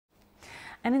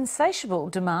An insatiable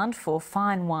demand for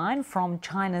fine wine from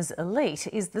China's elite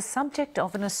is the subject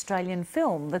of an Australian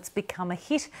film that's become a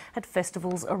hit at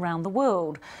festivals around the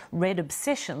world. Red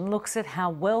Obsession looks at how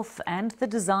wealth and the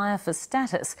desire for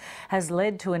status has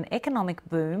led to an economic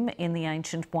boom in the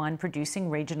ancient wine-producing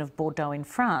region of Bordeaux in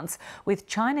France, with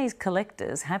Chinese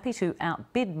collectors happy to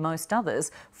outbid most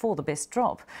others for the best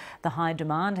drop. The high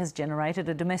demand has generated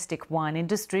a domestic wine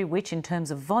industry which, in terms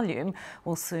of volume,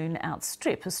 will soon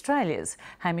outstrip Australia's.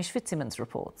 Hamish Fitzsimmons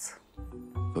reports.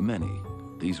 For many,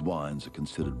 these wines are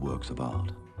considered works of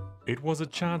art. It was a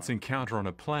chance encounter on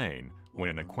a plane when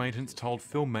an acquaintance told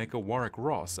filmmaker Warwick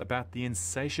Ross about the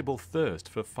insatiable thirst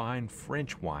for fine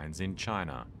French wines in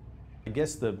China. I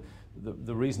guess the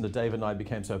reason that Dave and I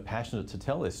became so passionate to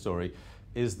tell this story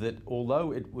is that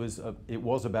although it was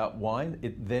about wine,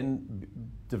 it then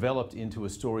developed into a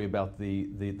story about the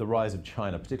rise of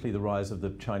China, particularly the rise of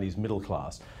the Chinese middle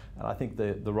class. And I think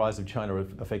the rise of China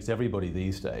affects everybody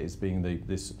these days, being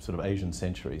this sort of Asian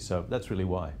century. So that's really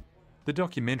why. The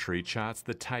documentary charts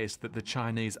the taste that the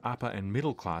Chinese upper and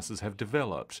middle classes have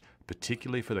developed,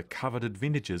 particularly for the coveted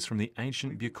vintages from the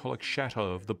ancient bucolic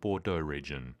chateau of the Bordeaux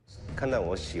region. 看到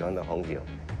我喜欢的红酒，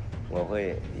我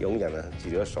会永远的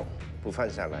举着手不放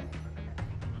下来。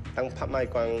当拍卖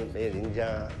官给人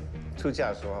家出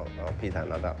价的时候，批他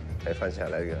拿到，才放下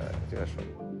来这个手。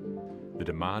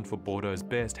 The demand for Bordeaux's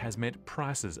best has meant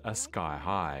prices are sky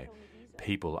high.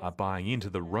 People are buying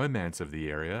into the romance of the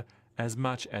area as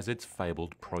much as its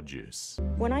fabled produce.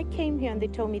 When I came here and they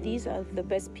told me these are the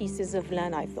best pieces of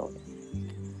land, I thought,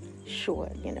 sure,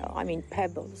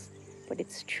 pebbles, but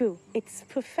it's true. It's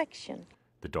perfection.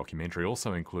 The documentary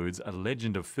also includes a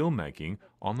legend of filmmaking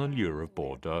on the lure of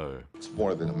Bordeaux. It's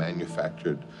more than a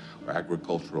manufactured or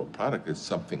agricultural product. It's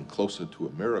something closer to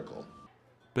a miracle.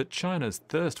 But China's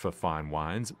thirst for fine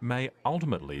wines may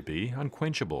ultimately be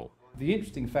unquenchable. The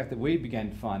interesting fact that we began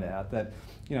to find out that,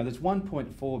 there's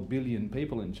 1.4 billion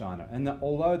people in China, and that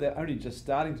although they're only just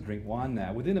starting to drink wine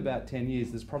now, within about 10 years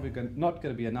there's probably not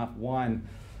going to be enough wine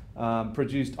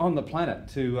produced on the planet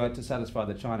to satisfy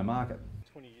the China market.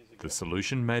 The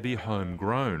solution may be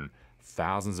homegrown.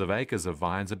 Thousands of acres of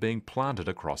vines are being planted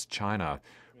across China.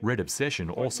 Red Obsession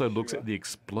also looks at the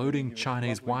exploding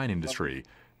Chinese wine industry,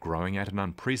 growing at an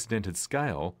unprecedented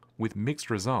scale with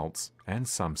mixed results and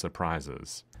some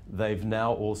surprises. They've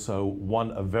now also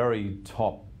won a very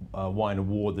top wine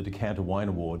award, the Decanter Wine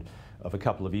Award, of a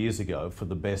couple of years ago for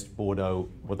the best Bordeaux,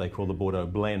 what they call the Bordeaux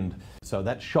blend. So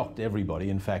that shocked everybody.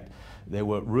 In fact, there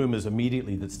were rumours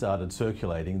immediately that started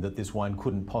circulating that this wine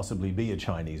couldn't possibly be a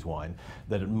Chinese wine,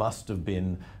 that it must have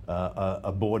been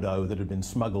a Bordeaux that had been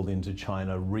smuggled into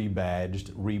China,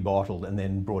 rebadged, rebottled, and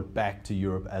then brought back to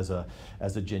Europe as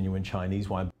a genuine Chinese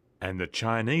wine. And the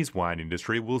Chinese wine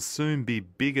industry will soon be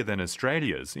bigger than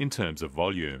Australia's in terms of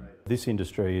volume. This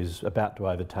industry is about to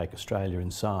overtake Australia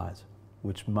in size,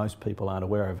 which most people aren't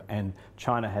aware of, and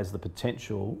China has the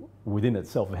potential within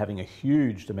itself of having a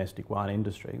huge domestic wine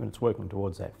industry, and it's working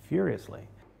towards that furiously.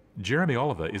 Jeremy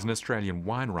Oliver is an Australian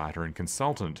wine writer and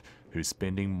consultant who's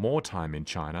spending more time in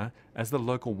China as the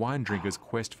local wine drinkers'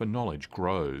 quest for knowledge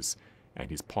grows. And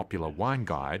his popular wine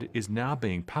guide is now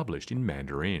being published in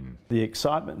Mandarin. The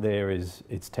excitement there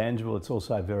it's tangible, it's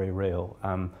also very real.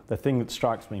 The thing that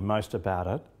strikes me most about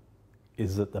it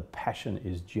is that the passion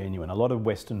is genuine. A lot of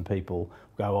Western people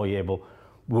go, oh yeah, well,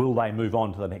 will they move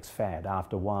on to the next fad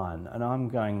after wine? And I'm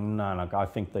going, no, I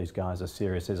think these guys are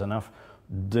serious. There's enough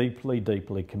deeply,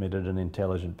 deeply committed and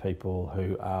intelligent people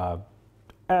who are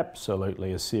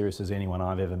absolutely as serious as anyone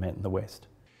I've ever met in the West.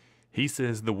 He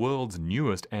says the world's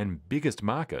newest and biggest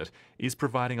market is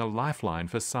providing a lifeline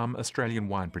for some Australian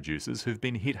wine producers who've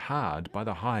been hit hard by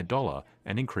the high dollar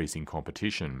and increasing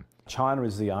competition. China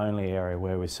is the only area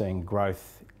where we're seeing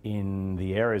growth in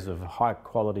the areas of high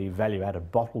quality, value-added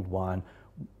bottled wine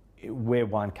where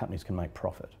wine companies can make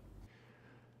profit.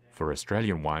 For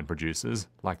Australian wine producers,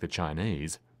 like the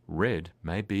Chinese, red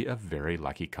may be a very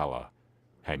lucky colour.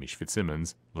 Hamish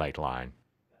Fitzsimmons, Lateline.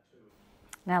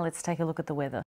 Now let's take a look at the weather.